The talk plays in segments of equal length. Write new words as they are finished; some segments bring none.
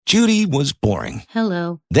Judy was boring.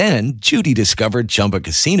 Hello. Then Judy discovered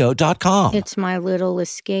ChumbaCasino.com. It's my little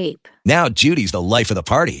escape. Now Judy's the life of the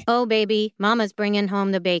party. Oh, baby, mama's bringing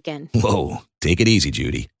home the bacon. Whoa, take it easy,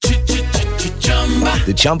 Judy.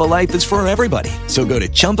 The Chumba life is for everybody. So go to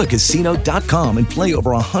ChumbaCasino.com and play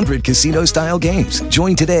over 100 casino-style games.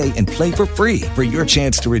 Join today and play for free for your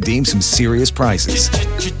chance to redeem some serious prizes.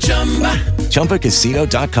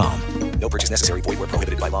 ChumbaCasino.com. No purchase necessary. Void where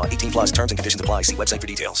prohibited by law. 18 plus terms and conditions apply. See website for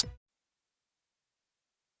details.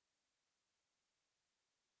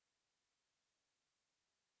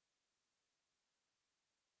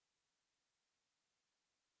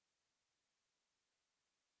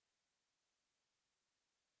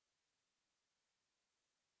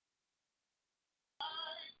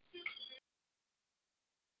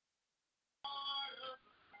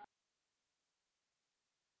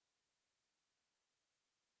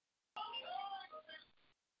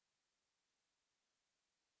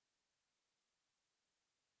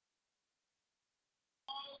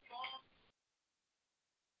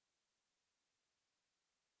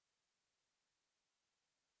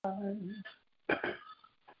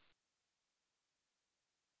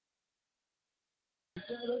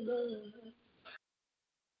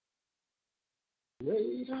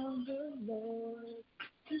 Wait on the Lord,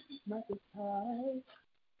 this is my time.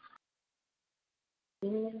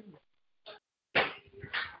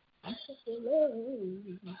 I'm such a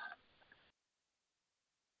love.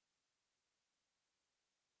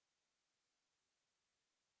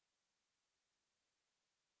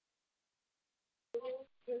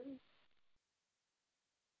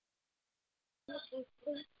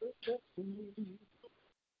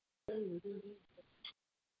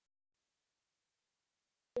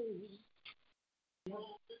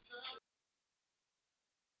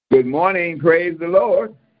 Good morning, praise the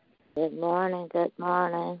Lord. Good morning, good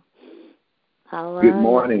morning. How are Good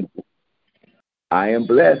morning. I am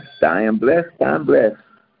blessed. I'm blessed.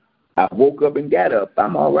 I woke up and got up.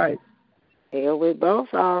 I'm all right. Here we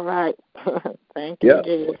both all right. Thank you,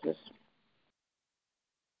 Jesus.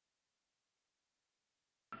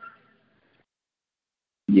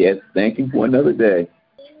 Yes, thank you for another day.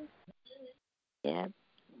 Yeah.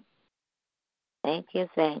 Thank you.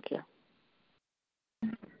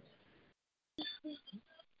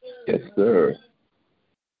 Yes, sir.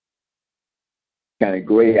 Kind of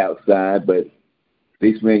gray outside, but at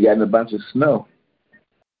least we ain't gotten a bunch of snow.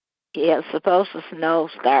 Yeah, it's supposed to snow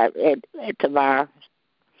start at tomorrow.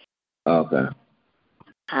 Okay.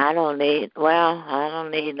 I don't need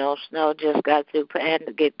no snow. Just got through paying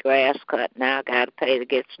to get grass cut. Now I got to pay to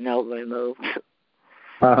get snow removed.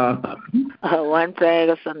 One thing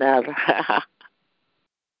is another.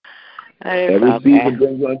 Every season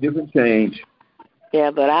brings on a different change.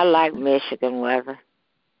 Yeah, but I like Michigan weather.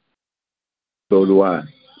 So do I.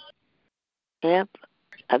 Yep.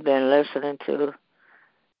 I've been listening to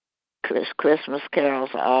Christmas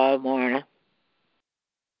carols all morning.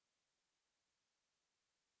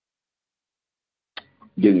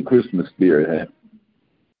 Getting Christmas spirit,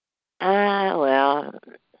 huh? Well,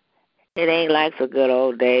 it ain't like the good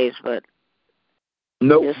old days, but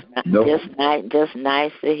Nope. Just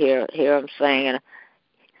nice to hear them singing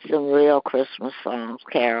some real Christmas songs,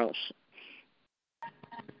 carols.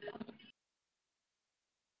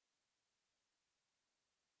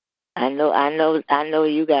 I know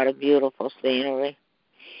you got a beautiful scenery.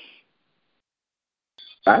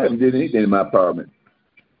 I haven't did anything in my apartment.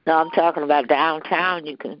 No, I'm talking about downtown.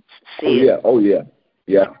 You can see it. Oh yeah.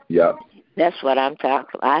 That's what I'm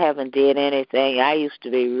talking about. I haven't did anything. I used to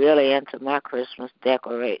be really into my Christmas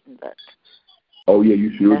decorating, but. Oh yeah,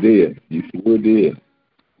 you sure did.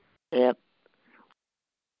 Yep.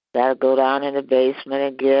 Gotta go down in the basement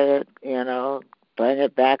and get it, bring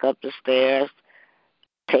it back up the stairs,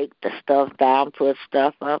 take the stuff down, put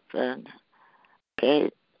stuff up, and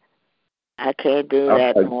I can't do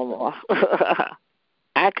that no more.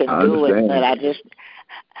 I can do it, but I just,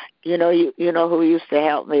 you know who used to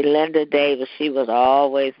help me? Linda Davis. She was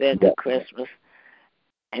always into Christmas,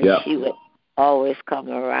 and she would always come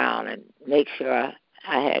around and make sure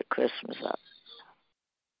I had Christmas up.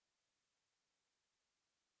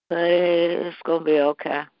 But it's gonna be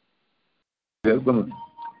okay.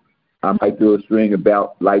 I might do a string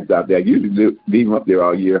about lights out there. I usually leave them up there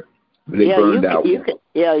all year, but they burned out.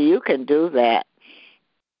 You can do that.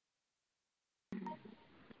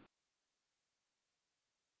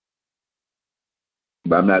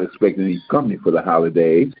 But I'm not expecting any company for the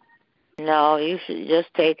holidays. No, you should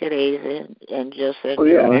just take it easy and just enjoy.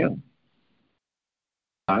 Oh yeah,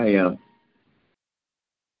 I am.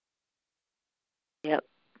 Yep.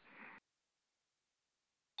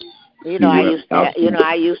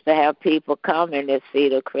 I used to have people come in to see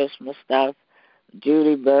the Christmas stuff.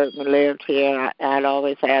 Judy Bergman lived here. I'd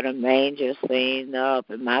always had a manger scene up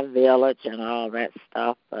in my village and all that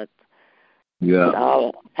stuff, but it's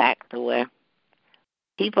all packed away.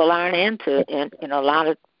 People aren't into, a lot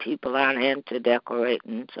of people aren't into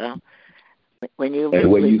decorating. So when you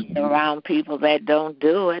around people that don't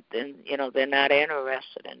do it, then they're not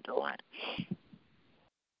interested in doing it.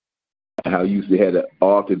 How you used to have the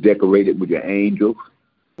altar decorated with your angels.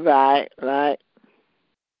 Right.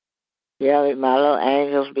 Yeah, my little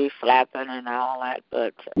angels be flapping and all that,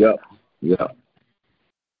 but yeah.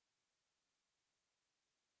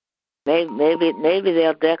 Maybe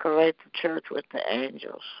they'll decorate the church with the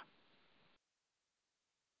angels.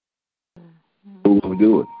 Who will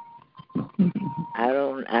do it? I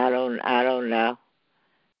don't know.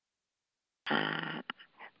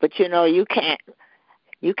 But you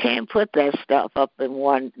can't put that stuff up in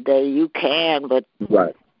one day. You can, but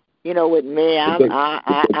right. With me,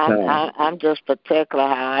 I'm just particular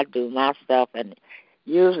how I do my stuff, and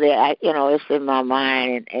usually it's in my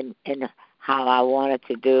mind and how I want it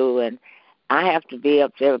to do, and I have to be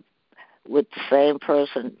up there with the same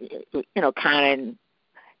person, kind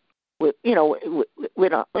of with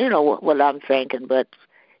what I'm thinking, but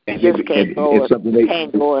you just can't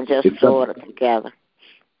go and just throw it together.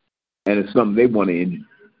 And it's something they want to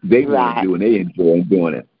do, and they enjoy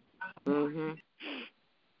doing it. Mhm.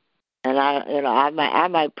 And I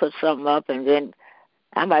might put something up, and then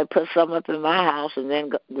I might put something up in my house, and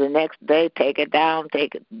then the next day take it down,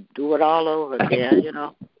 do it all over again.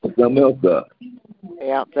 Put something else up.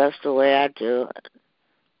 Yep, that's the way I do it.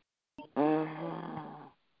 Mm-hmm.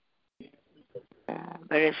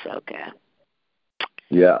 But it's okay.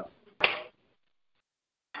 Yeah.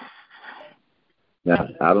 Now,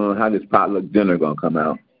 I don't know how this potluck dinner gonna come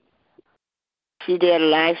out. She did a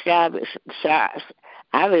nice job.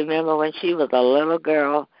 I remember when she was a little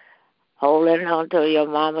girl, holding on to your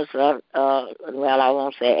mama's, I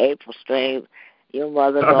won't say apron string. Your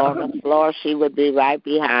mother's on the floor. She would be right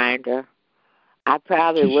behind her. I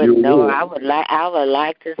probably wouldn't know her. I would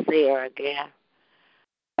like to see her again.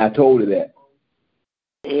 I told her that.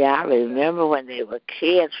 Yeah, I remember when they were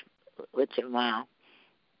kids with your mom.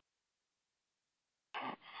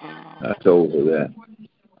 I told her that.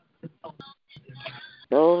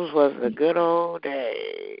 Those was the good old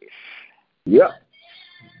days. Yep.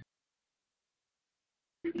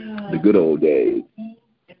 The good old days.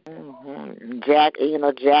 Mm-hmm.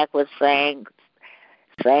 Jack would sang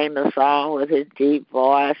the song with his deep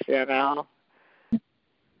voice,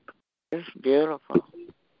 It's beautiful.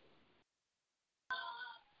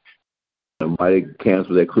 Somebody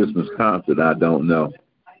canceled that Christmas concert, I don't know.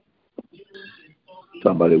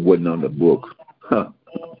 Somebody wasn't on the book. Huh.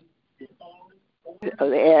 At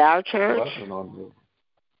our church? It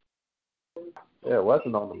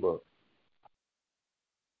wasn't on the book.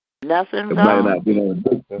 Nothing. It might not have been on the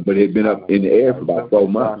book, but it had been up in the air for about 4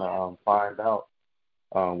 months. Trying to find out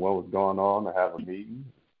what was going on, to have a meeting,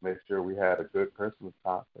 make sure we had a good Christmas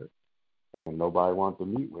concert, and nobody wanted to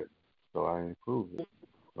meet with me, so I improved it.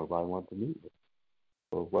 Nobody wanted to meet with me.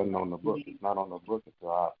 So it wasn't on the book. It's not on the book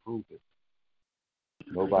until I approved it.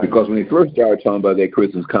 Because when they first started talking about that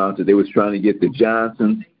Christmas concert, they was trying to get the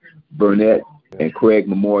Johnsons, Burnett, and Craig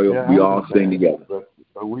Memorial. We all sing together.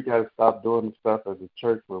 But we got to stop doing the stuff as a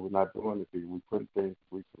church where we're not doing it. We put things,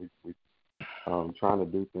 we trying to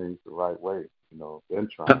do things the right way. Been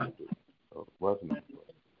trying to do. So it wasn't.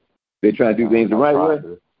 They trying to do things the right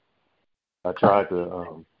way. I tried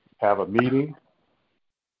to have a meeting,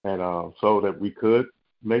 and so that we could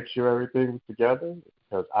make sure everything was together.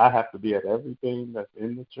 Because I have to be at everything that's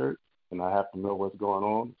in the church, and I have to know what's going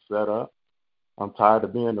on, set up. I'm tired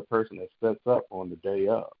of being the person that sets up on the day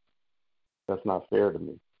of. That's not fair to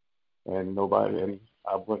me. And I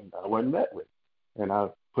wasn't met with, and I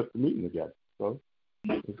put the meeting together. So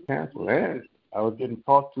it's canceled. And I was getting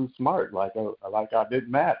talked too smart, like I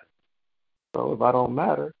didn't matter. So if I don't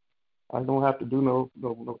matter, I don't have to do no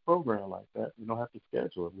program like that. You don't have to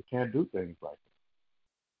schedule it. We can't do things like that.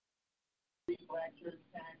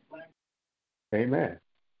 Amen.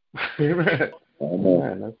 Amen.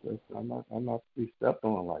 Amen. I'm not to be stepped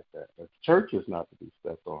on like that. The church is not to be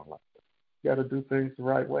stepped on like that. You got to do things the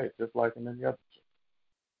right way, just like in any other church.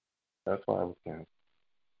 That's why I was canceled.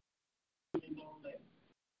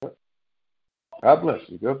 God bless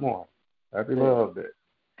you. Good morning. Happy Love Day.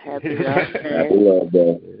 Happy Love Day. Happy Love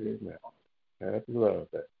Day. Amen. Happy Love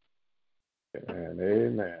Day. And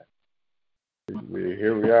amen.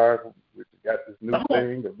 Here we are. We got this new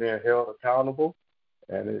thing of being held accountable,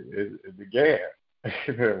 and it began.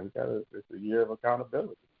 It's a year of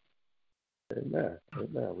accountability. Amen.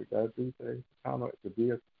 Amen. We got to do things to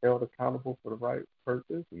be held accountable for the right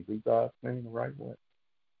purpose and do God's thing the right way.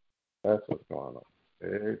 That's what's going on.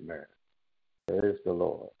 Amen. Praise the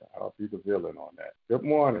Lord. I'll be the villain on that. Good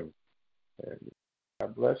morning. And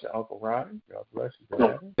God bless you, Uncle Ronnie. God bless you,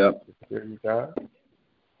 Dad. Yep. Good you, God.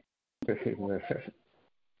 Amen.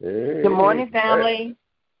 Good morning, family.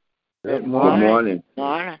 Good morning. Good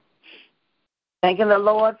morning. Thanking the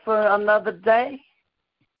Lord for another day.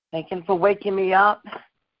 Thanking Him for waking me up.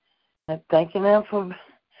 And thanking Him for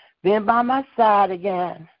being by my side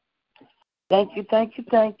again. Thank you, thank you,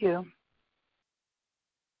 thank you.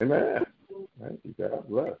 Amen. Thank you, God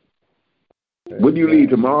bless. When do you leave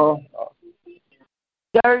tomorrow?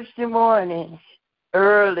 Thursday morning,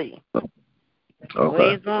 early.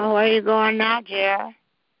 Okay. Where you going now, Jerry?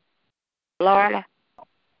 Florida?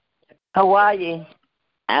 Hawaii.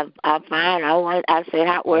 I'm fine. I said,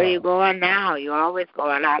 where are you going now? You're always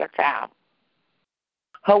going out of town.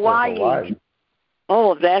 Hawaii.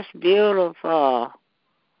 Oh, that's beautiful.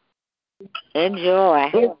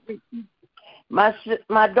 Enjoy.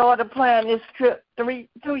 My daughter planned this trip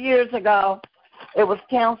 2 years ago. It was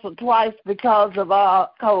canceled twice because of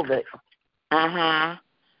COVID. Uh-huh.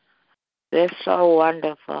 It's so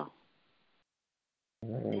wonderful.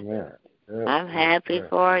 Amen. Yes, I'm happy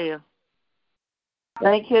for you.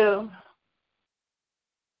 Thank you.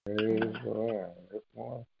 Praise the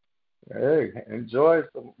Lord. Hey, enjoy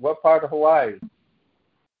what part of Hawaii?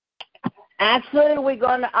 Actually,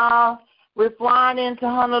 we're flying into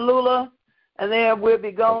Honolulu, and then we'll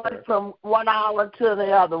be going from one island to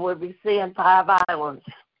the other. We'll be seeing 5 islands.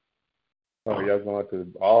 Oh, you're going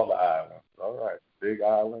to all the islands. All right. Big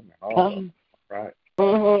island and all that. Right.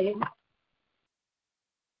 Mm-hmm.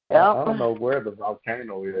 Yep. I don't know where the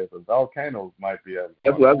volcano is. The volcanoes might be at.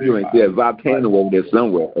 That's what I was doing. Yeah, volcano over there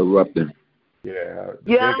somewhere erupting. Yeah.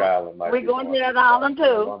 Big island might we're going to that island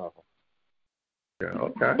too. Yeah.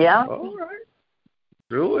 Okay. Yeah. All right.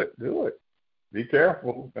 Do it. Be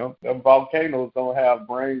careful. Them volcanoes don't have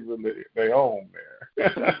brains of their own there.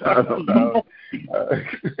 I don't know.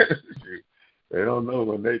 They don't know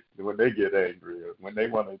when they get angry or when they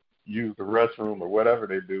want to use the restroom or whatever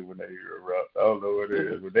they do when they erupt. I don't know what it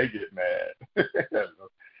is when they get mad.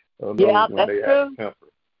 Don't know when they have temper.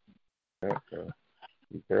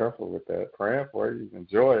 Be careful with that. Praying for you.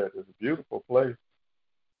 Enjoy it. It's a beautiful place.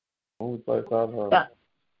 Only place I've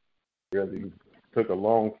really took a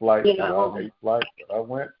long flight. I hate flights, but I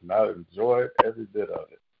went and I enjoyed every bit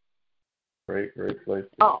of it. Great place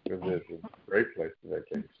to visit. Great place to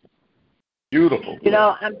vacation. Beautiful.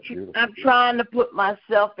 I'm trying to put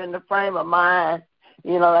myself in the frame of mind.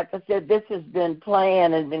 Like I said, this has been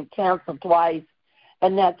planned and been canceled twice,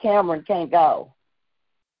 and now Cameron can't go.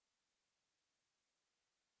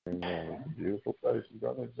 Beautiful place.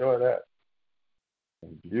 You're going to enjoy that.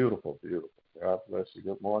 Beautiful. God bless you.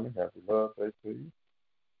 Good morning. Happy Love Day to you.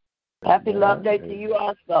 Happy Love Day to you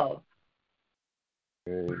also.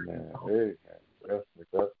 Amen.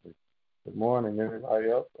 Definitely. Good morning,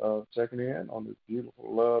 anybody else checking in on this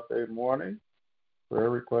beautiful Love Day morning?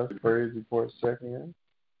 Prayer requests, praise reports checking in.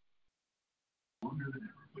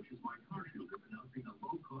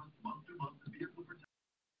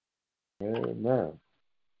 Amen.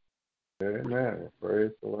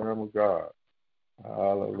 Praise the Lamb of God.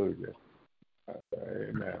 Hallelujah.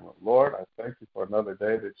 Amen. Lord, I thank you for another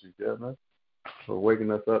day that you've given us, for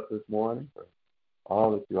waking us up this morning, for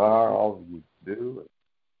all that you are, all that you do, and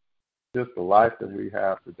just the life that we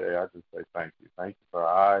have today. I just say thank you. Thank you for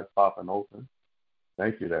our eyes popping open.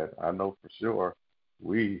 Thank you that I know for sure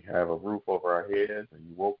we have a roof over our heads, and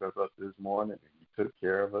you woke us up this morning, and you took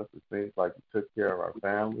care of us. It seems like you took care of our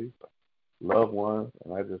families, loved ones,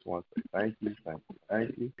 and I just want to say thank you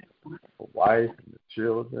for wife and the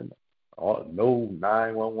children. No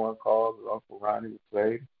 911 calls, as Uncle Ronnie would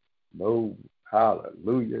say. No,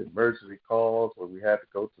 hallelujah, emergency calls where we had to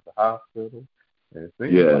go to the hospital. And it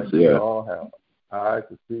seems like we all have eyes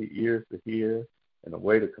to see, ears to hear, and a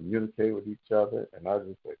way to communicate with each other. And I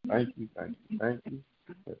just say thank you.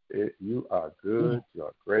 You are good, you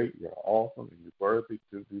are great, you're awesome, and you're worthy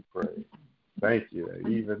to be praised. Thank you that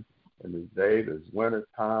even in this day, this winter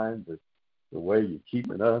time, the way you're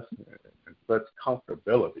keeping us in such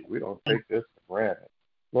comfortability. We don't take this for granted.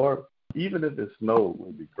 Lord, even if it snowed,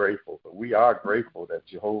 we'd be grateful. But we are grateful that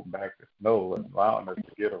you hold back the snow and allowing us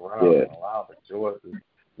to get around and allow the joy to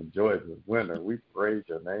enjoy this winter. We praise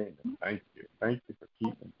your name and thank you. Thank you for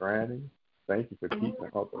keeping Granny. Thank you for keeping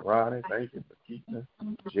Uncle Ronnie. Thank you for keeping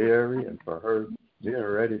Jerry and for her getting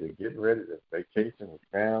ready to vacation with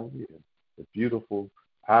family and the beautiful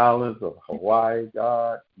islands of Hawaii,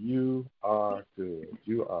 God. You are good.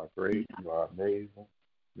 You are great. You are amazing.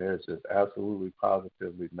 There's just absolutely,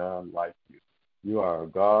 positively none like you. You are a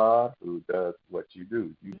God who does what you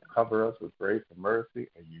do. You cover us with grace and mercy,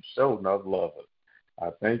 and you show enough love us. I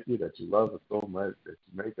thank you that you love us so much that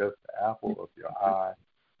you make us the apple of your eye.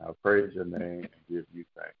 I praise your name and give you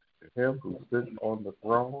thanks. To him who sits on the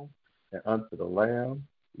throne and unto the Lamb,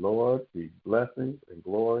 Lord, be blessings and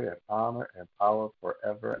glory and honor and power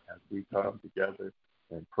forever as we come together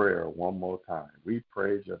in prayer one more time. We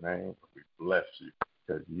praise your name. We bless you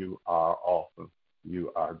because you are awesome.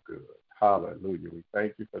 You are good. Hallelujah. We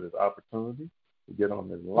thank you for this opportunity to get on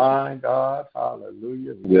this line, God.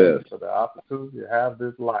 Hallelujah. We thank you for the opportunity to have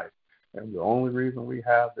this life. And the only reason we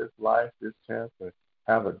have this life, this chance to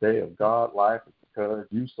have a day of God life, is because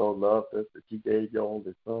you so loved us that you gave your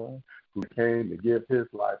only son who came to give his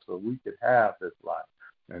life so we could have this life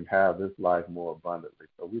and have this life more abundantly.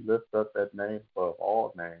 So we lift up that name above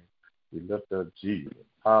all names. We lift up Jesus.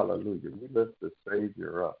 Hallelujah. We lift the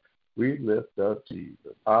Savior up. We lift up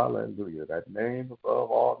Jesus. Hallelujah. That name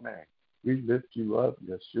above all names. We lift you up,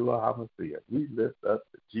 Yeshua HaMashiach. We lift up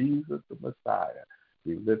Jesus the Messiah.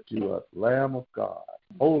 We lift you up, Lamb of God,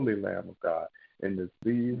 Holy Lamb of God, in this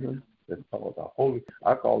season. It's called the Holy.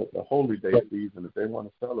 I call it the Holy Day season. If they want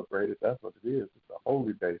to celebrate it, that's what it is. It's a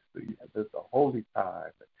Holy Day season. It's a holy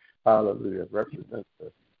time. Hallelujah. It represents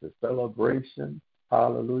the celebration,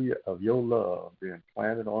 hallelujah, of your love being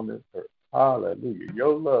planted on this earth. Hallelujah.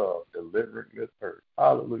 Your love delivering this earth.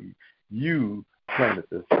 Hallelujah. You planted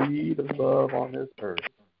the seed of love on this earth.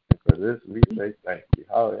 And for this, we say thank you.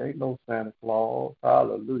 Hallelujah. Ain't no Santa Claus.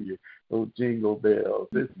 Hallelujah. No jingle bells.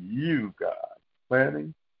 It's you, God,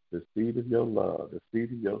 planting the seed of your love, the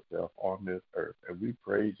seed of yourself on this earth. And we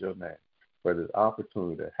praise your name for this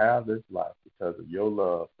opportunity to have this life because of your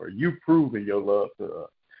love, for you proving your love to us,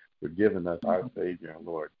 for giving us our Savior and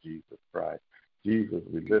Lord Jesus Christ. Jesus,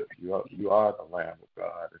 we lift you up. You are the Lamb of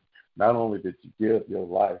God. And not only did you give your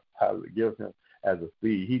life, give him as a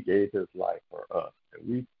seed, he gave his life for us. And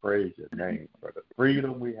we praise your name for the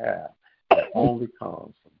freedom we have that only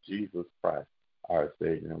comes from Jesus Christ, our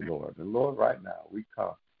Savior and Lord. And Lord, right now we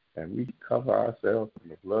come and we cover ourselves in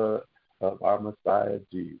the blood of our Messiah,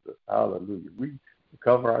 Jesus. Hallelujah. We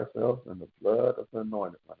cover ourselves in the blood of the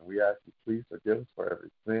anointed one. And we ask you, please forgive us for every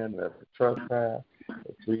sin and every trespass.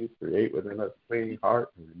 And please create within us a clean heart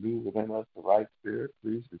and renew within us the right spirit.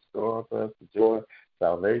 Please restore unto us the joy of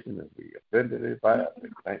salvation as we offended anybody. I say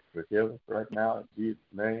thanks for forgiveness right now in Jesus'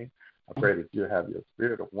 name. I pray that you have your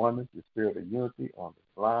spirit of oneness, your spirit of unity on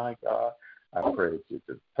this line, God. I pray that you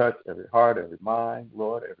just touch every heart, every mind,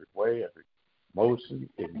 Lord, every way, every motion.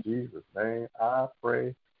 In Jesus' name, I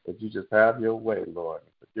pray that you just have your way, Lord,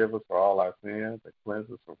 and forgive us for all our sins and cleanse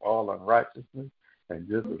us from all unrighteousness. And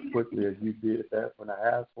just as quickly as you did that when I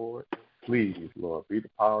asked for it, please, Lord, be the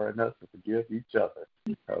power in us to forgive each other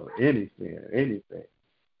of any sin, anything,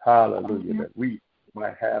 hallelujah, that we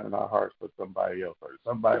might have in our hearts for somebody else, or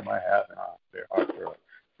somebody might have in their heart for us.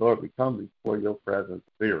 Lord, we come before your presence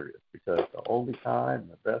serious, because the only time,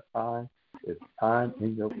 the best time, is time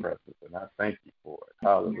in your presence. And I thank you for it.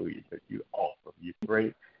 Hallelujah, that you're awesome, you're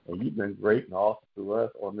great, and you've been great and awesome to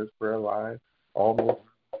us on this prayer line almost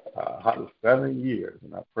 7 years,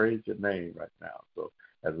 and I praise your name right now. So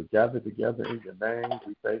as we gather together in your name,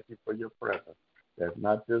 we thank you for your presence that's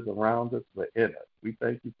not just around us, but in us. We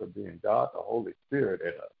thank you for being God, the Holy Spirit in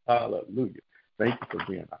us. Hallelujah. Thank you for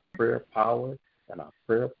being our prayer power and our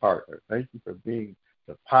prayer partner. Thank you for being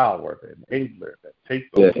the power, the enabler that takes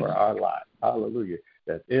over our lives. Hallelujah.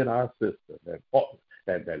 That's in our system,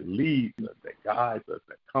 that leads us, that guides us,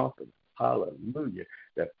 that comforts us. Hallelujah.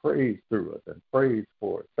 That prays through us and prays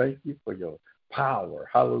for us. Thank you for your power.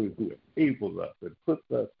 Hallelujah. Who enables us and puts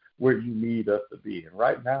us where you need us to be. And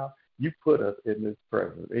right now, you put us in this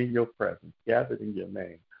presence, in your presence, gathered in your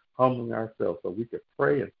name, humbling ourselves so we could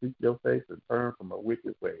pray and seek your face and turn from our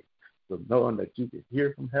wicked ways. So knowing that you can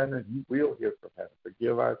hear from heaven, you will hear from heaven.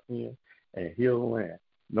 Forgive our sins and heal the land.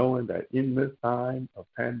 Knowing that in this time of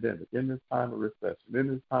pandemic, in this time of recession, in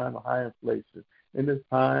this time of high inflation, in this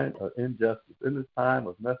time of injustice, in this time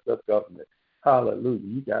of messed up government, hallelujah,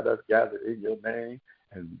 you got us gathered in your name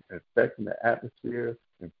and affecting the atmosphere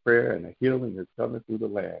and prayer, and the healing is coming through the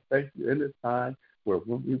land. Thank you in this time where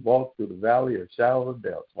when we walk through the valley of shadow of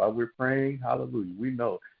death, while we're praying, hallelujah, we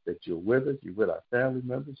know that you're with us, you're with our family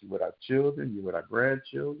members, you're with our children, you're with our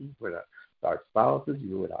grandchildren, you're with our spouses,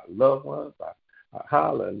 you're with our loved ones,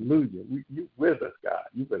 hallelujah. You're with us, God.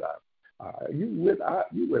 You're with You with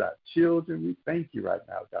our children. We thank you right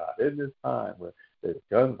now, God, in this time where there's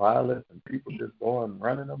gun violence and people just going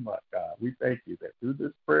running amok, God. We thank you that through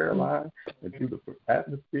this prayer line and through the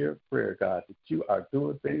atmosphere of prayer, God, that you are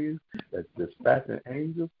doing things that's dispatching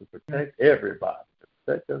angels to protect everybody, to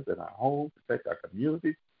protect us in our homes, protect our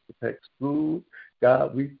communities, protect schools.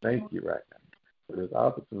 God, we thank you right now for this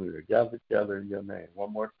opportunity to gather together in your name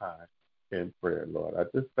one more time in prayer, Lord. I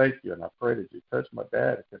just thank you, and I pray that you touch my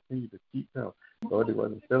dad and continue to keep him. Lord, he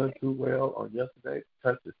wasn't feeling too well on yesterday.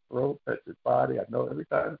 Touch his throat, touch his body. I know every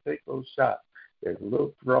time you take those shots, there's a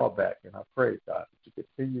little drawback, and I pray, God, that you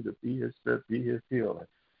continue to be his strength, be his healing.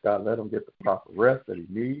 God, let him get the proper rest that he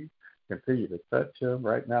needs. Continue to touch him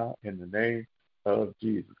right now in the name of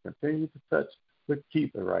Jesus. Continue to touch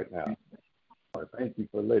Lakeitha right now. Lord, thank you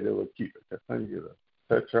for Lady Lakeitha. Continue to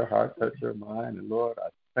touch her heart, touch her mind, and Lord, I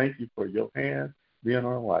thank you for your hand being on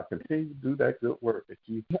her life. Continue to do that good work that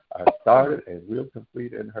you started and will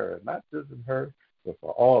complete in her, not just in her, but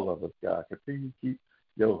for all of us, God. Continue to keep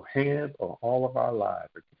your hands on all of our lives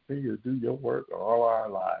and continue to do your work on all our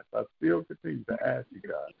lives. I still continue to ask you,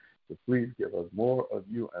 God, to please give us more of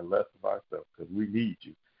you and less of ourselves, because we need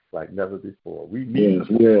you like never before. We need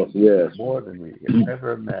you more than we can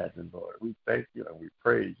ever imagine, Lord. We thank you and we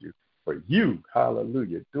praise you for you,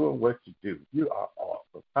 hallelujah, doing what you do. You are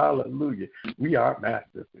awesome. Hallelujah. We are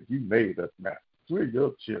masters, and you made us masters. We're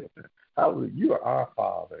your children. Hallelujah. You are our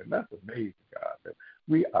Father, and that's amazing, God, that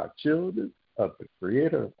we are children of the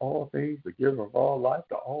Creator of all things, the giver of all life,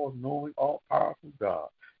 the all-knowing, all-powerful God.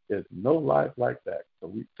 There's no life like that. So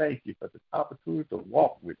we thank you for this opportunity to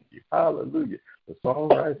walk with you. Hallelujah. The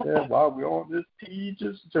songwriter said, while we're on this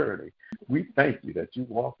tedious journey, we thank you that you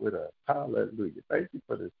walk with us. Hallelujah. Thank you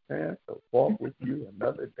for this chance to walk with you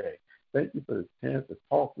another day. Thank you for this chance to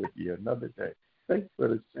talk with you another day. Thank you for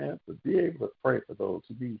this chance to be able to pray for those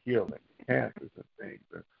who need healing, cancers and things,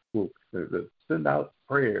 and who send out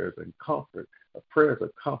prayers and comfort, prayers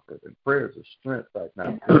of comfort and prayers of strength right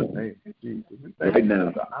now in the name of Jesus. We thank you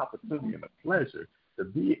for the opportunity and the pleasure to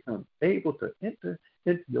be able to enter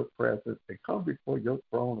into your presence and come before your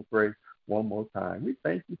throne of grace one more time. We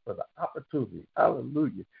thank you for the opportunity,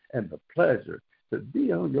 hallelujah, and the pleasure to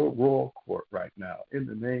be on your royal court right now in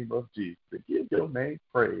the name of Jesus, to give your name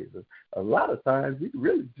praise. And a lot of times we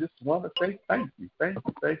really just want to say thank you,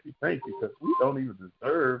 because we don't even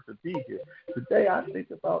deserve to be here. Today I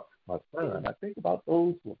think about my son. I think about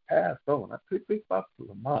those who have passed on. I think about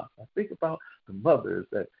Lamont. I think about the mothers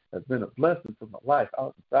that have been a blessing to my life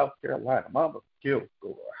out in South Carolina. Mama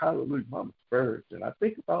Kilgore, hallelujah, Mama Spurgeon. I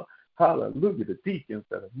think about, hallelujah, the deacons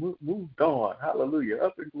that have moved on, hallelujah,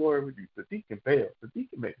 up in glory with you, the Deacon Bell, the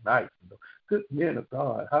Deacon McKnight, the good men of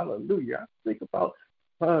God, hallelujah. I think about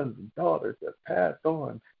sons and daughters that passed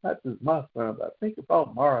on, not just my son, but I think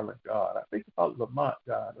about Marlon, God. I think about Lamont,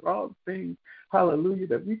 God, and all the things, hallelujah,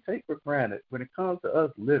 that we take for granted when it comes to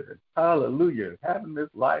us living, hallelujah, having this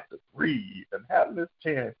life to breathe and having this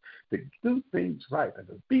chance to do things right and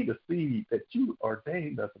to be the seed that you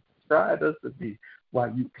ordained us and prescribed us to be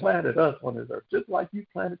while you planted us on this earth, just like you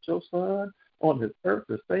planted your son on this earth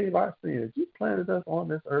to save our sins. You planted us on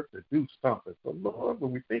this earth to do something. So, Lord,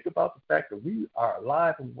 when we think about the fact that we are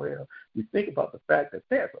alive and well, we think about the fact that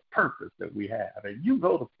there's a purpose that we have, and you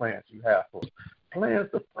know the plans you have for us, plans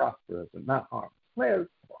to prosper us and not harm us, plans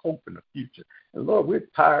for hope in the future. And, Lord, we're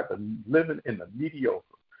tired of living in the mediocre.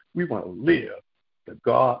 We want to live the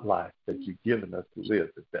God life that you've given us to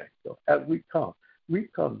live today. So as we come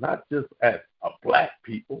not just as a black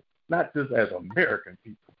people, not just as American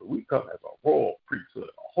people, but we come as a royal priesthood,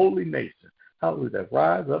 a holy nation, hallelujah, that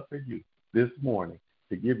rise up for you this morning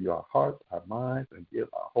to give you our hearts, our minds, and give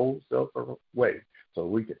our whole self away so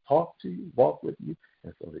we can talk to you, walk with you,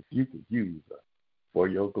 and so that you can use us for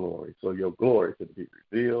your glory, so your glory can be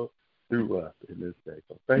revealed through us in this day.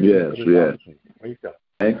 So thank you for this opportunity. Wake up.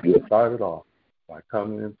 Thank you. Start it off by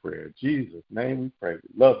coming in prayer. In Jesus' name we pray.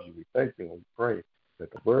 We love you. We thank you and we pray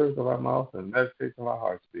that the words of our mouth and the meditation of our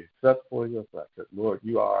hearts be acceptable in your sight. That, Lord,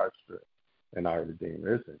 you are our strength and our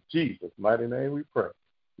Redeemer. It's in Jesus' mighty name we pray.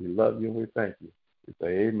 We love you and we thank you. We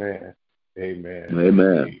say amen, amen,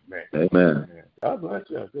 amen, amen. Amen. God bless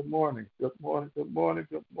you. Good morning. Good morning. Good morning.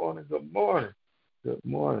 Good morning. Good morning. Good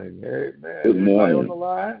morning. Amen. Good morning. Anybody on the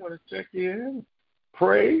line want to check in?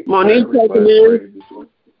 Pray. Monique checking in.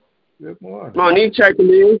 Good morning. Monique checking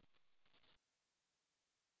in.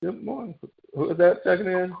 Good morning. Who is that checking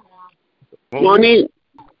in? Monique.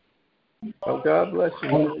 Oh, God bless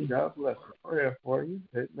you. God bless you. Prayer for you.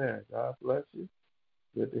 Amen. God bless you.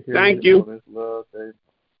 Good to hear Thank you. On this love. Amen.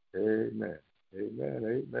 Amen.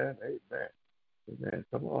 Amen. Amen. Amen.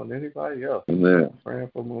 Come on. Anybody else? Amen. Praying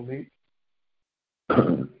for Monique.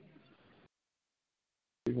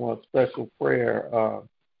 We want special prayer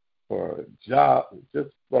for job, just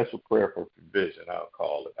special prayer for provision. I'll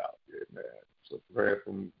call it out here, man. So prayer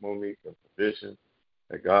from Monique and provision,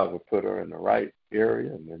 that God will put her in the right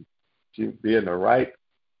area, and then she'll be in the right.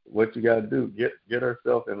 What you got to do, get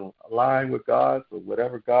herself in line with God, so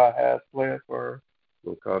whatever God has planned for her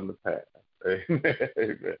will come to pass. Amen.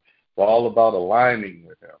 Amen. It's all about aligning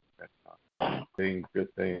with Him.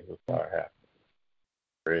 Good things will start happening.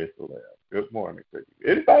 Praise the Lord. Good morning to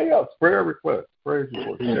you. Anybody else? Prayer request. Praise the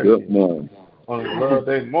Lord. Good morning. On a Love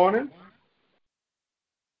Day morning.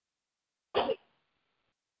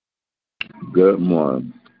 Good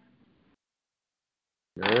morning.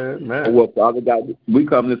 Amen. Well, Father God, we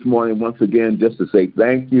come this morning once again just to say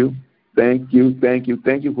thank you. Thank you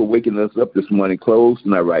for waking us up this morning closed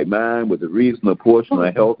in our right mind with a reasonable portion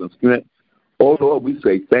of health and strength. Oh, Lord, we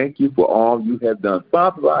say thank you for all you have done.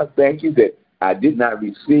 Father, I thank you that I did not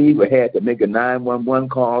receive or had to make a 911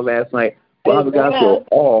 call last night. Father God, so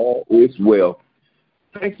all is well.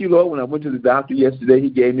 Thank you, Lord. When I went to the doctor yesterday, he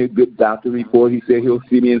gave me a good doctor report. He said he'll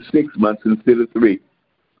see me in 6 months instead of 3.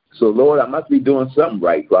 So, Lord, I must be doing something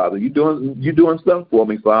right, Father. You're doing something for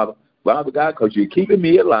me, Father. Father God, because you're keeping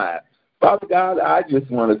me alive. Father God, I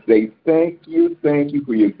just want to say thank you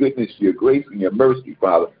for your goodness, your grace, and your mercy,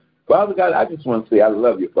 Father. Father God, I just want to say I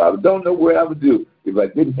love you, Father. Don't know what I would do if I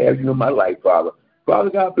didn't have you in my life, Father. Father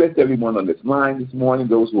God, bless everyone on this line this morning,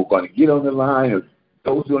 those who are going to get on the line, and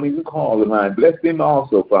those who don't even call the line. Bless them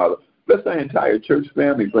also, Father. Bless our entire church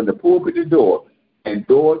family from the pulpit to door and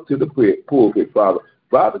door to the pulpit, Father.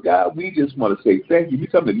 Father God, we just want to say thank you. We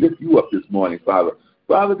come to lift you up this morning, Father.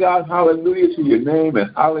 Father God, hallelujah to your name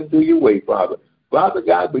and hallelujah your way, Father. Father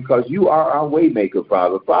God, because you are our way maker,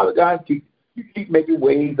 Father. Father God, you keep making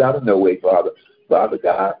ways out of no way, Father. Father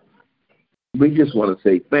God, we just want to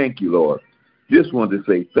say thank you, Lord. Just want to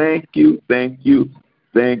say thank you.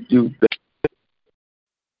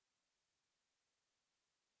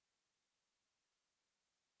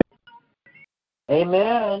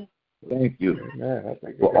 Amen. Thank you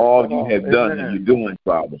for all you have done and you're doing,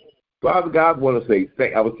 Father. Father God, I want to say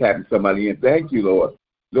I was tapping somebody in. Thank you, Lord.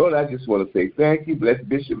 Lord, I just want to say thank you. Bless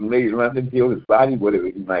Bishop and Lady London, heal his body, whatever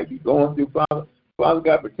he might be going through, Father. Father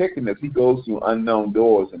God, protect him as he goes through unknown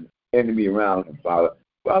doors and enemy around him, Father.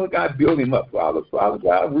 Father God, build him up, Father. Father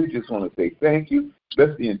God, we just want to say thank you.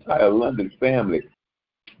 Bless the entire London family.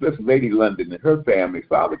 Bless Lady London and her family.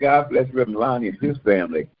 Father God, bless Reverend Lonnie and his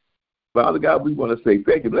family. Father God, we want to say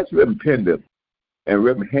thank you. Bless Reverend Pender and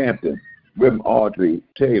Reverend Hampton, Reverend Audrey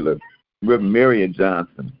Taylor, Reverend Marion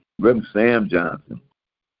Johnson, Reverend Sam Johnson,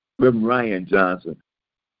 Reverend Ryan Johnson.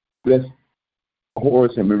 Bless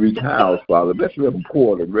Horace and Marie Towers, Father. Bless Reverend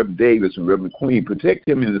Porter, Reverend Davis, and Reverend Queen. Protect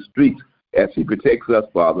him in the streets as he protects us,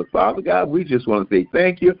 Father. Father God, we just want to say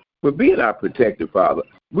thank you for being our protector, Father.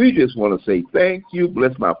 We just want to say thank you.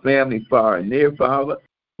 Bless my family far and near, Father.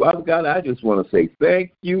 Father God, I just want to say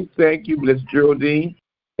thank you. Bless Geraldine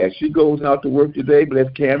as she goes out to work today.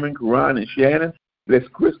 Bless Cameron, Karan, and Shannon. Bless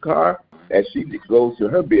Chris Carr as she goes to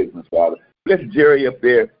her business, Father. Bless Jerry up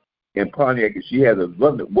there in Pontiac as she has a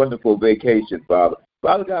wonderful vacation, Father.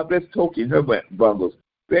 Father God, bless Toki and her bungles.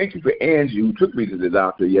 Thank you for Angie who took me to the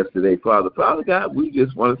doctor yesterday, Father. Father God, we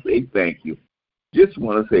just want to say thank you. Just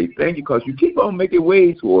want to say thank you because you keep on making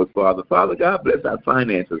ways for us, Father. Father God, bless our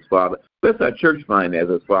finances, Father. Bless our church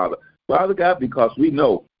finances, Father. Father God, because we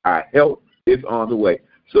know our health is on the way.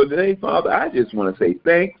 So today, Father, I just want to say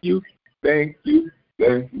thank you.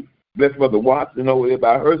 Bless Mother Watson over there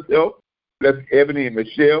by herself. Bless Ebony and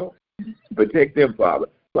Michelle. Protect them, Father.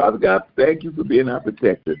 Father God, thank you for being our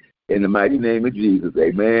protector. In the mighty name of Jesus,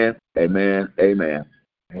 amen, amen, amen.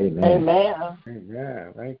 Amen. Amen.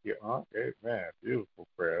 Thank you, Aunt. Amen. Beautiful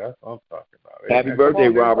prayer. That's what I'm talking about. Amen. Happy birthday,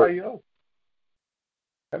 Robert.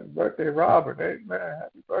 Happy birthday, Robert. Amen.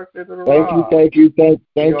 Happy birthday to the Rob. Thank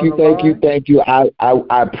you.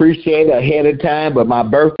 I appreciate it ahead of time, but my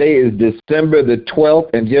birthday is December the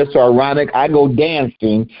 12th, and just so ironic, I go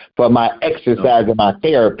dancing for my exercise and my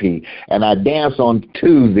therapy, and I dance on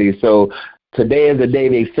Tuesday, so today is the day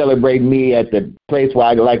they celebrate me at the place where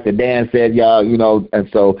I like to dance at, y'all, and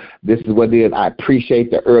so this is what it is. I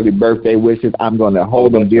appreciate the early birthday wishes. I'm going to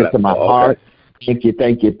hold them dear to my heart. Thank you.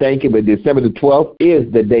 But December the 12th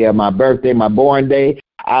is the day of my birthday, my born day.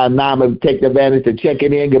 Now I'm going to take advantage to check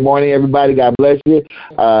it in. Good morning, everybody. God bless you.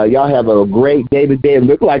 Y'all have a great day today. It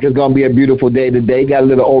looks like it's going to be a beautiful day today. Got a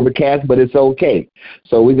little overcast, but it's okay.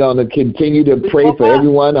 So we're going to continue to pray for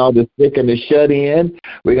everyone, all the sick and the shut in.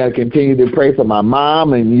 We're going to continue to pray for my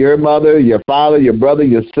mom and your mother, your father, your brother,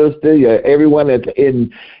 your sister, everyone that's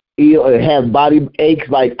in have body aches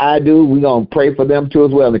like I do, we're going to pray for them too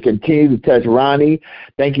as well, and continue to touch Ronnie.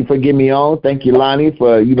 Thank you for getting me on. Thank you, Lonnie,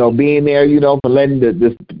 for, being there, for letting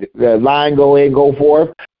the line go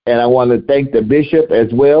forth. And I want to thank the bishop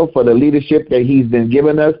as well for the leadership that he's been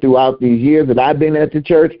giving us throughout these years that I've been at the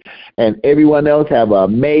church. And everyone else, have an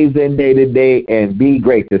amazing day today and be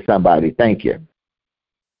great to somebody. Thank you.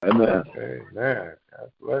 Amen. Amen.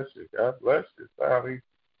 God bless you. God bless you.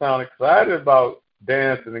 Sound excited about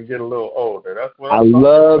dancing and get a little older. That's what I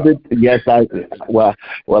love it. Yes, I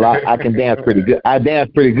can dance pretty good. I dance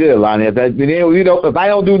pretty good, Lonnie. If I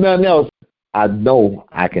don't do nothing else, I know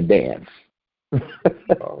I can dance.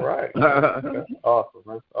 All right. That's awesome.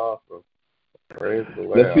 That's awesome. Praise the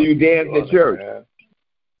Lord. Let's see you dance in church.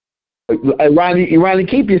 Hey, Ronnie,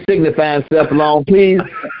 keep your signifying stuff alone, please.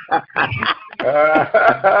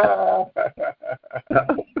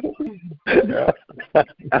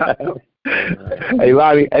 Hey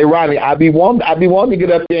Ronnie, I be wanting to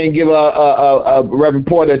get up there and give a Reverend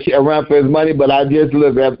Porter a run for his money, but I just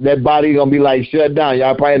look that body gonna be like shut down.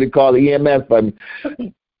 Y'all probably had to call the EMS for me.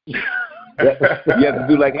 You have to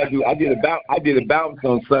do like I do. I did a bounce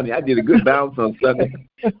on Sunday. I did a good bounce on Sunday.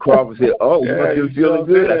 Crawford said, "Oh, you must be feeling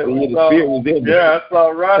good." I said, "Yeah, the spirit was in me." Yeah, I saw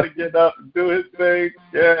Ronnie get up and do his thing.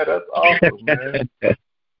 Yeah, that's awesome, man.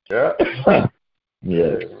 Yeah.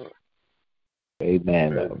 Yeah. Amen.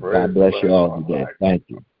 God bless you all today. Thank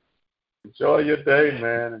you. Enjoy your day,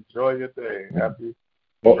 man. Enjoy your day. Happy.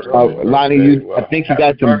 Lonnie, I think you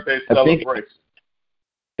got some birthday celebration.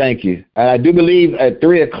 Thank you. I do believe at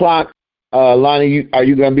 3:00, Lonnie, are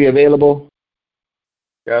you going to be available?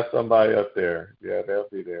 Got somebody up there. Yeah, they'll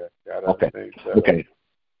be there. Okay. Thank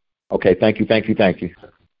you.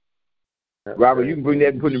 Robert, you can bring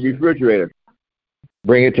that and put it in the refrigerator.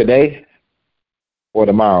 Bring it today or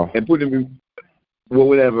tomorrow? And put it in,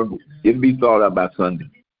 whatever. It'll be thawed out by Sunday.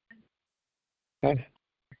 Okay.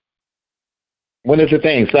 When is the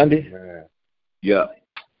thing? Sunday? Man. Yeah.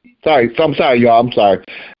 I'm sorry, y'all. I'm sorry.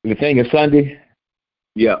 The thing is Sunday?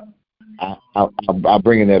 Yeah. I'll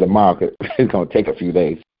bring it there tomorrow because it's going to take a few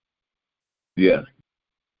days. Yeah.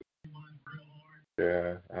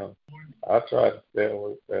 Yeah. I'll try to stay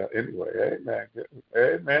with that anyway.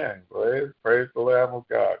 Amen. Praise the Lamb of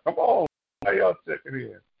God. Come on. How y'all checking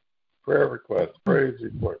in? Prayer requests, praise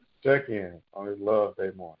reports. Check in on His Love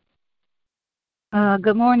Day morning.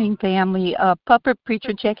 Good morning, family. Puppet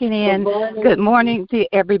Preacher checking in. Good morning to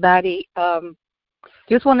everybody.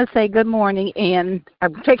 Just want to say good morning, and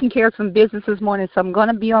I'm taking care of some business this morning, so I'm going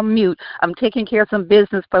to be on mute. I'm taking care of some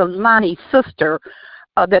business for Lonnie's sister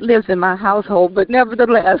that lives in my household, but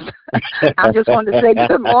nevertheless, I just want to say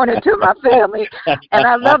good morning to my family, and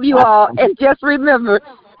I love you all, and just remember,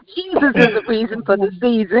 Jesus is the reason for the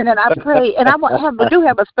season, and I pray, and I do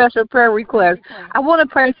have a special prayer request. I want to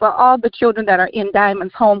pray for all the children that are in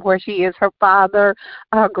Diamond's home where she is, her father,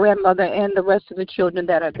 her grandmother, and the rest of the children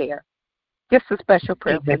that are there. Just a special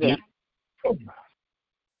prayer for them.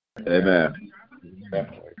 Amen.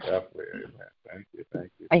 Definitely. Amen.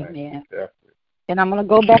 Thank you. Amen. Definitely. And I'm going to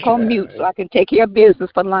go back on mute so I can take care of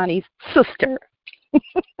business for Lonnie's sister.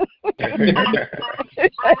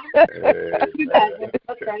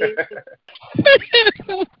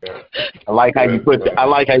 I like how you put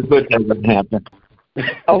that happen.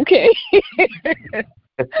 Okay.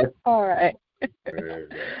 All right. Amen.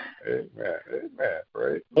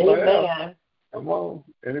 Praise the Lord. Come on.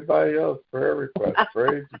 Anybody else? Prayer requests,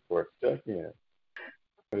 praise reports, check in.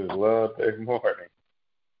 His Love Day morning.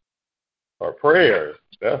 Or prayers,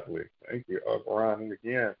 definitely. Thank you, Ronnie,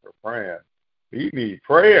 again for praying. We need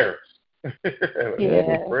prayers.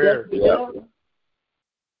 Yeah. Prayers.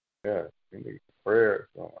 Yeah, we need prayers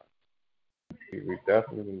going. We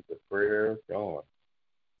definitely need the prayers going.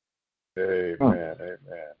 Amen.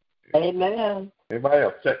 Anybody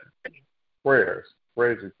else? Check prayers,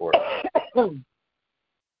 praise reports.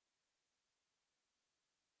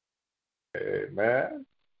 Amen.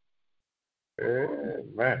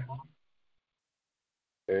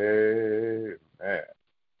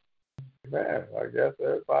 I guess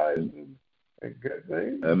everybody's in good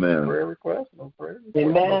things. Amen. Prayer requests, no prayer.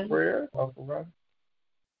 Amen. No prayer. Uncle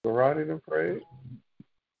Ronnie done prayed.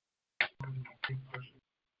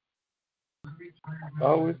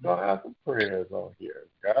 Always gonna have some prayers on here.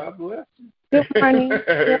 God bless you. Good morning.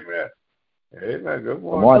 Amen. Good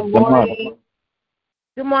morning.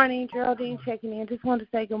 Good morning, Geraldine checking in. Just wanted to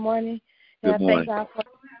say good morning. And I thank God for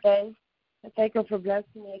today. I thank Him for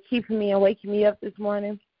blessing me and keeping me and waking me up this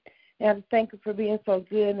morning. And I thank Him for being so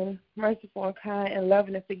good and merciful and kind and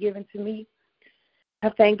loving and forgiving to me. I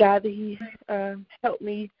thank God that He helped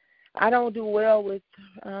me I don't do well with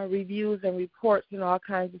reviews and reports and all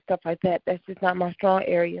kinds of stuff like that. That's just not my strong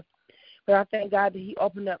area. But I thank God that He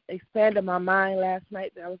expanded my mind last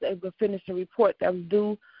night, that I was able to finish a report that was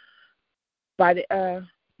due by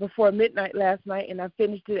before midnight last night, and I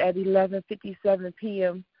finished it at 11:57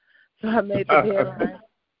 p.m. So I made the deadline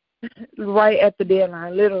right at the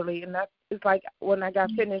deadline, literally. And it's like when I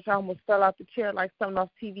got finished, I almost fell out the chair like something off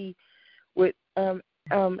TV with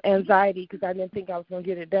anxiety because I didn't think I was going to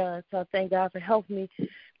get it done. So I thank God for helping me,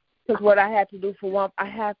 because what I had to do for one,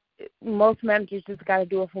 most managers just got to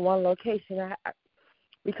do it for one location.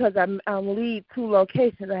 Because I'm lead 2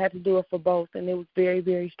 locations, I had to do it for both, and it was very,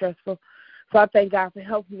 very stressful. So I thank God for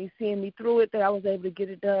helping me, seeing me through it, that I was able to get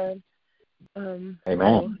it done.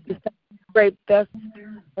 Amen. Great. That's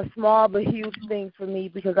a small but huge thing for me,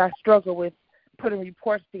 because I struggle with putting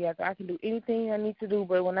reports together. I can do anything I need to do,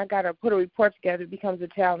 but when I got to put a report together, it becomes a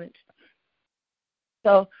challenge.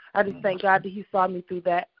 So I just thank God that He saw me through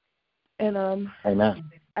that. And Amen.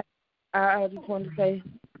 I just wanted to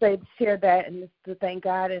share that, and just to thank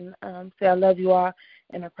God, and say I love you all,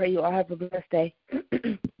 and I pray you all have a blessed day.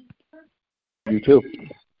 You too.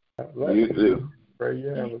 You too. Pray you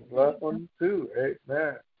have a blessed one too.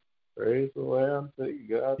 Amen. Praise the Lamb.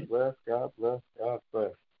 God bless. God bless. God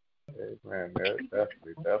bless. Amen.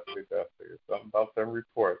 Definitely. It's something about them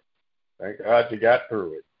reports. Thank God you got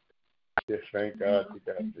through it. Just thank God you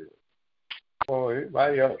got through it. Well,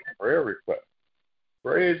 anybody else? Prayer requests,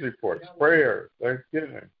 praise reports, prayers,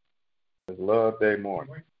 Thanksgiving. It's Love Day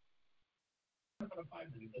morning.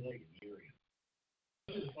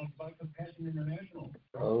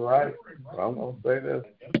 All right. Well, I'm going to say this,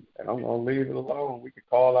 and I'm going to leave it alone. We could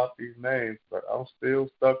call out these names, but I'm still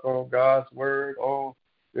stuck on God's Word. Oh,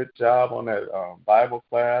 good job on that Bible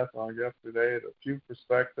class on yesterday, the Pew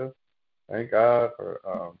Perspective. Thank God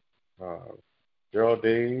for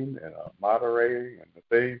Geraldine and moderating and the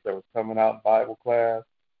things that was coming out in Bible class.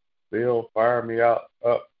 Still firing me up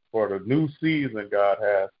for the new season God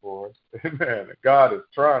has for us. Amen. God is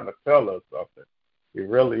trying to tell us something. He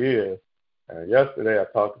really is. And yesterday I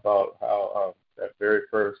talked about how that very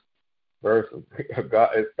first verse of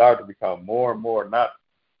God, it started to become more and more,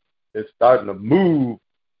 it's starting to move,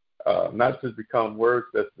 not just become words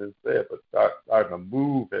that's been said, but starting to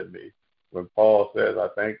move in me. When Paul says, I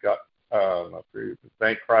thank God,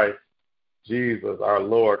 thank Christ Jesus, our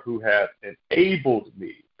Lord, who has enabled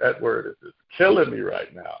me. That word is just killing me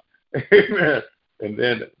right now. Amen. And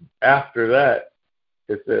then after that,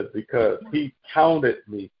 it says, because He counted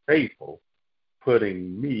me faithful,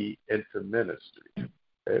 putting me into ministry.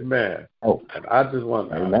 Amen. Oh. And I just want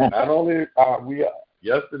to, not only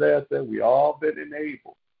yesterday I said we all been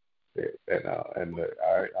enabled. And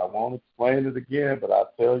I won't explain it again, but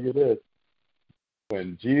I'll tell you this.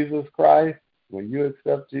 When you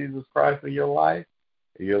accept Jesus Christ in your life,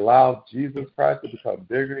 and you allow Jesus Christ to become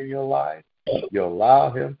bigger in your life, you allow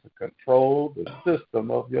Him to control the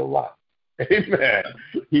system of your life. Amen.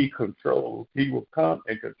 He will come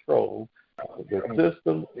and control the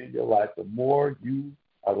system in your life. The more you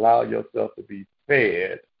allow yourself to be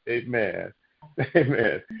fed, amen,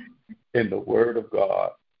 in the Word of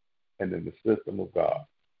God and in the system of God,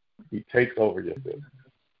 He takes over your system.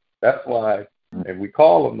 That's why, and we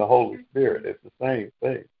call Him the Holy Spirit. It's the same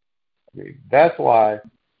thing. I mean, that's why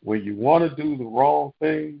when you want to do the wrong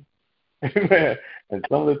thing, amen, and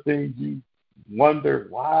some of the things you wonder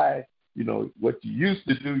why, what you used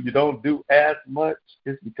to do, you don't do as much,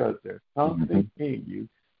 it's because there's something in you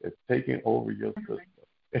that's taking over your system.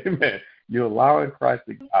 Amen. You're allowing Christ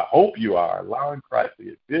I hope you are allowing Christ to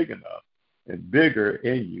get big enough and bigger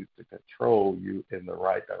in you to control you in the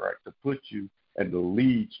right direction, to put you and to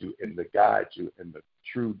lead you and to guide you in the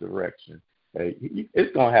true direction.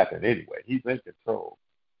 It's going to happen anyway. He's in control.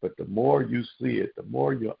 But the more you see it, the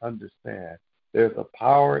more you understand there's a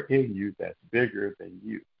power in you that's bigger than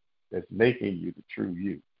you, that's making you the true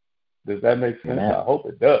you. Does that make sense? Amen. I hope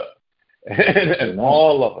it does. And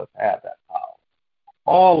all of us have that power.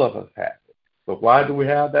 All of us have it. But why do we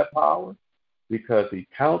have that power? Because He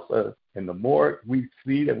counts us, and the more we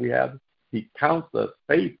see that we have, He counts us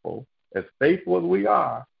faithful as we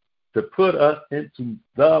are, to put us into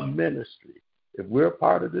the ministry. If we're a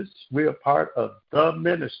part of this, we're a part of the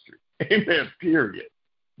ministry. Amen, period.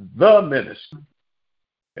 The ministry.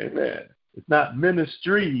 Amen. It's not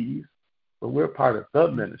ministries, but we're part of the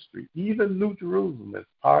ministry. Even New Jerusalem is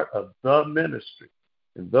part of the ministry.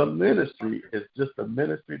 And the ministry is just a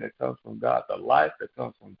ministry that comes from God, the life that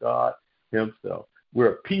comes from God Himself.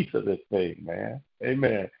 We're a piece of this thing, man.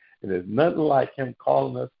 Amen. And there's nothing like Him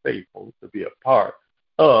calling us faithful to be a part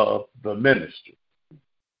of the ministry.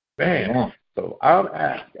 Man, So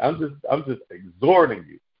I'm just exhorting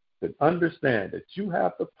you to understand that you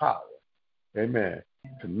have the power, amen,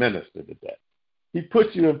 to minister today. He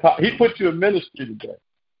put you in ministry today.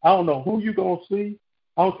 I don't know who you're going to see.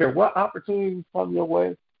 I don't care what opportunities come your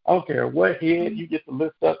way. I don't care what head you get to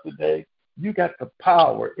lift up today. You got the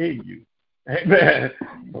power in you, amen,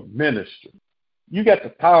 for ministry. You got the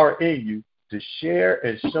power in you to share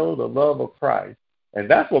and show the love of Christ. And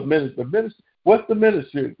that's what ministry. What's the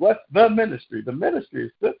ministry? What's the ministry? The ministry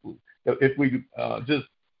is simple. If we just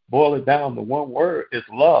boil it down to one word, it's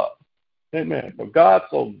love. Amen. For God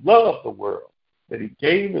so loved the world that he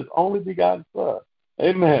gave his only begotten Son.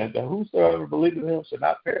 Amen. That whosoever believes in him shall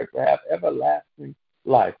not perish but have everlasting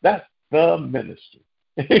life. That's the ministry.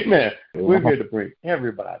 Amen. We're here to bring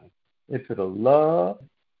everybody into the love,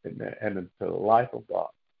 amen, and into the life of God.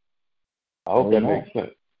 I hope that makes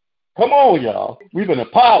sense. Come on, y'all. We've been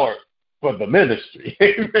empowered for the ministry.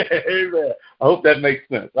 Amen. Amen. I hope that makes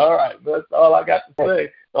sense. All right. That's all I got to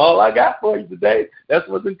say. All I got for you today. That's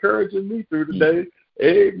what's encouraging me through today.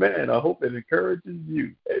 Amen. I hope it encourages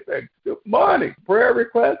you. Amen. Good morning. Prayer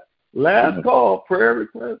request. Last call. Prayer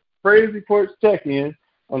request. Praise reports check-in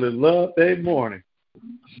on this Love Day morning.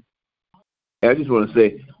 I just want to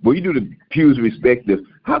say, when you do the pews respective,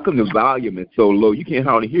 how come the volume is so low? You can't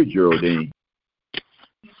hardly hear Geraldine.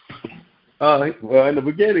 Well, in the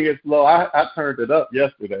beginning, it's low. I turned it up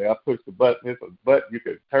yesterday. I pushed the button. It's a button. You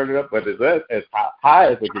can turn it up, but it's as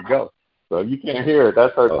high as it can go. So you can't hear it.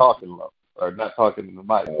 That's her talking low, or not talking in the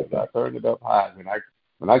mic. So I turned it up high.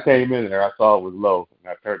 When I came in there, I saw it was low,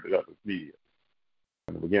 and I turned it up as medium.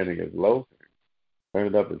 In the beginning, it's low. Turn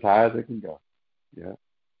it up as high as it can go. Yeah.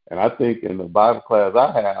 And I think in the Bible class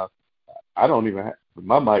I have, I don't even have,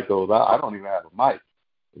 my mic goes out, I don't even have a mic.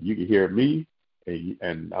 You can hear me,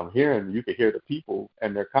 and I'm hearing, you can hear the people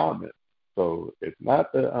and their comments. So it's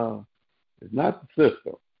not the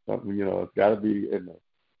system. Something, it's got to be in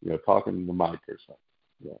the, talking in the mic or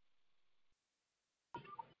something.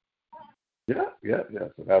 Yeah.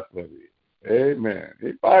 So that's what it is. Amen.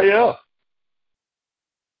 Anybody else?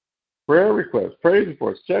 Prayer requests, praise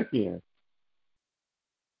reports, check in.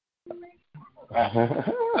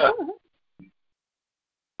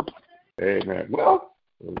 Amen. Well,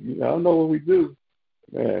 I don't know what we do,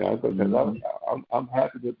 man. I'm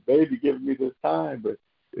happy that the baby giving me this time, but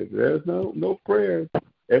if there's no prayers,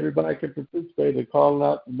 everybody can participate in calling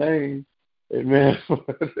out the names. Amen. In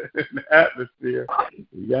the atmosphere,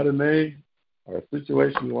 you got a name or a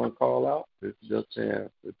situation you want to call out, this is your chance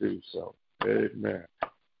to do so. Amen.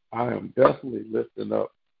 I am definitely lifting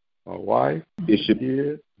up my wife, Bishop,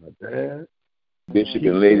 kids, my dad, Bishop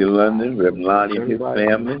and Lady London, Reverend Lonnie and his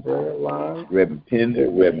family, Reverend Pender,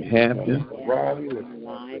 Reverend Hampton,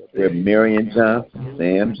 Reverend Marion Johnson,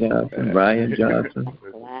 Sam Johnson, Ryan Johnson,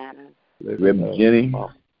 Reverend Jenny,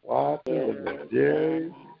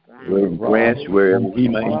 Reverend Branch, wherever he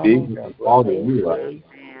might be. All the you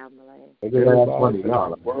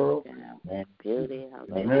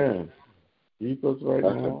Amen. Keep us right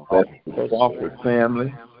now. That's the Crawford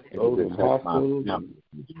family. Ed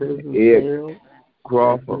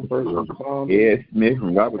Crawford, Ed Smith,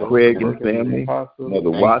 and Robert Craig and family,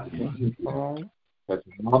 Mother Watson,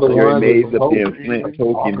 Mary Mays up there in Flint,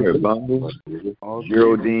 Toki and her bundles,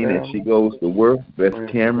 Geraldine as she goes to work, bless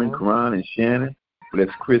Cameron, Karan, and Shannon, bless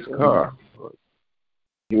Chris Carr,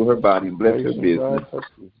 heal her body, bless her business,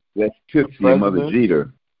 bless Tootsie and Mother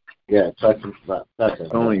Jeter,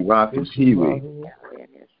 Tony Rock and Pee-wee,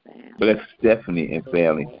 bless Stephanie and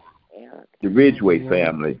family, the Ridgeway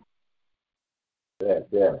family,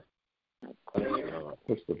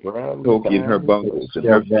 Toki and her bungles and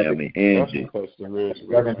her family, Angie,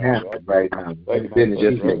 right now,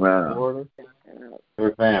 just around,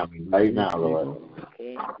 her family right now, Lord.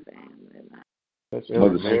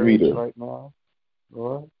 Mother Streeter, right now,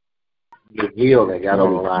 Lord. The heal they got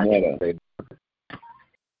on the line.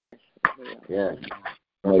 Yeah.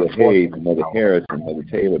 Mother Hayes, Mother Harrison, Mother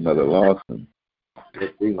Taylor, Mother Lawson.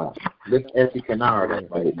 Lift Effie Kennard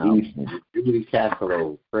right now. Julie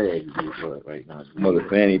Castle, Craig, right now. Mother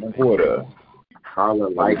Fanny Porter, Carla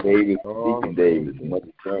Light Davis, Deacon Davis,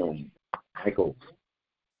 Mother Jones, Michael,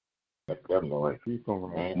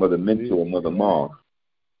 Mother Mitchell, and Mother Moss.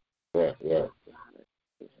 Yeah.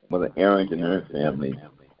 Mother Aaron and her family,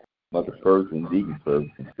 Mother Ferguson, Deacon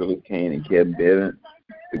Ferguson, Philip Kane and Kevin Bennett,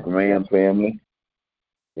 the Graham family.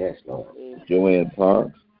 Yes, Lord. Joanne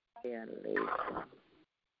Parks.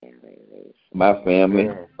 My family,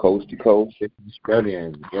 coast to coast.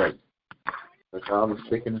 Australian, yes. That's all the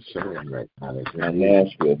sick and Australian right now. My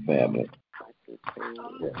Nashville family.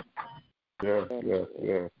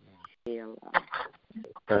 Yeah.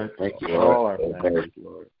 Thank you, Lord. Thank you,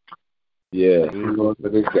 Lord. Yes, Lord, for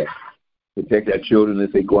this day. Protect our children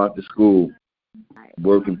as they go out to school,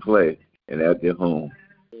 work and play, and at their home.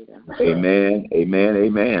 Amen, amen,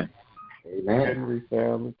 amen. Amen. Henry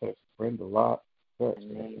family, touch Brenda Locke, touch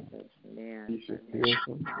Keisha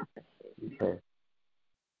Pearson. Okay.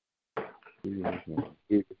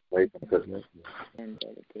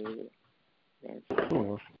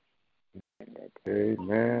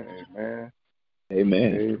 Amen, amen.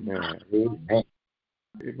 Amen. Amen. Amen.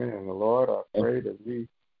 Amen. The Lord, I pray that we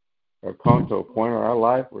have come to a point in our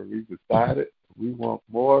life where we've decided we want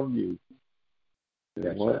more of you. We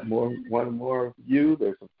want more of you.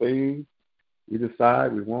 There's some things we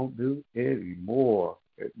decide we won't do anymore.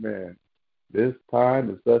 Amen. This time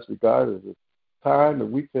is thus regarded as a time that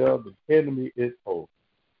we tell the enemy is over.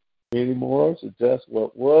 Anymore, so just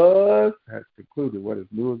what was has concluded. What is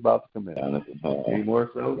new is about to come in. Anymore,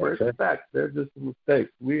 celebrate the fact they're just mistakes.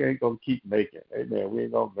 We ain't going to keep making. Amen. We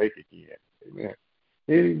ain't going to make it again. Amen.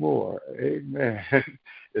 Anymore. Amen.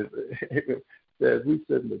 It says we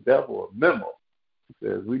send the devil a memo. It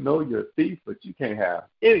says we know you're a thief, but you can't have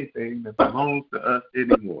anything that belongs to us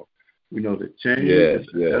anymore. We know that change is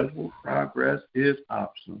inevitable. Progress is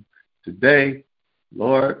optional. Today,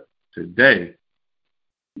 Lord,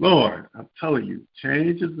 Lord, I'm telling you,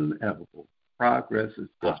 change is inevitable. Progress is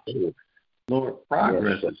optional. Lord,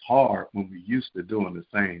 progress is hard when we're used to doing the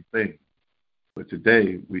same thing. But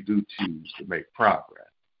today, we do choose to make progress.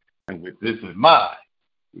 And with this in mind,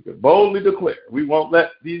 we can boldly declare we won't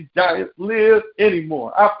let these giants live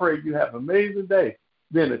anymore. I pray you have an amazing day,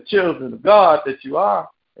 being the children of God that you are.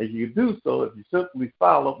 And you do so if you simply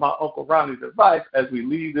follow my Uncle Ronnie's advice as we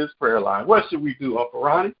leave this prayer line. What should we do, Uncle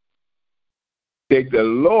Ronnie? Take the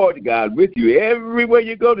Lord God with you everywhere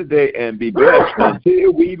you go today and be blessed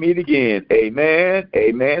until we meet again. Amen,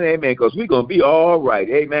 amen, amen, because we're going to be all right.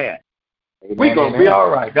 Amen. We're going to be all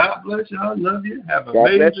right. God bless you. I love you. Have an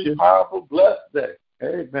amazing, powerful, blessed day.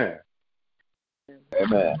 Amen.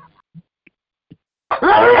 Amen.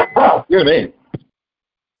 Good name.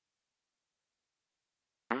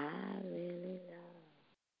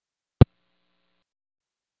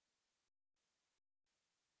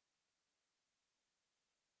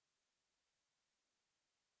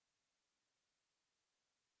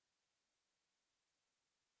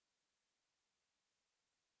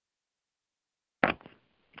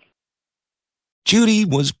 Judy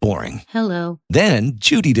was boring. Hello. Then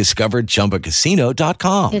Judy discovered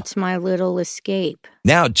ChumbaCasino.com. It's my little escape.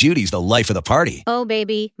 Now Judy's the life of the party. Oh,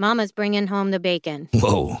 baby, mama's bringing home the bacon.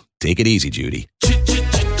 Whoa, take it easy, Judy.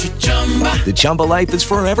 The Chumba life is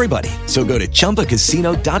for everybody. So go to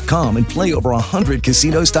ChumbaCasino.com and play over 100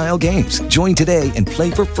 casino-style games. Join today and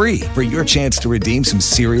play for free for your chance to redeem some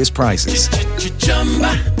serious prizes.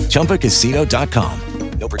 ChumbaCasino.com.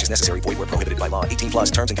 No purchase necessary. Void where prohibited by law.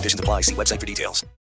 18+ terms and conditions apply. See website for details.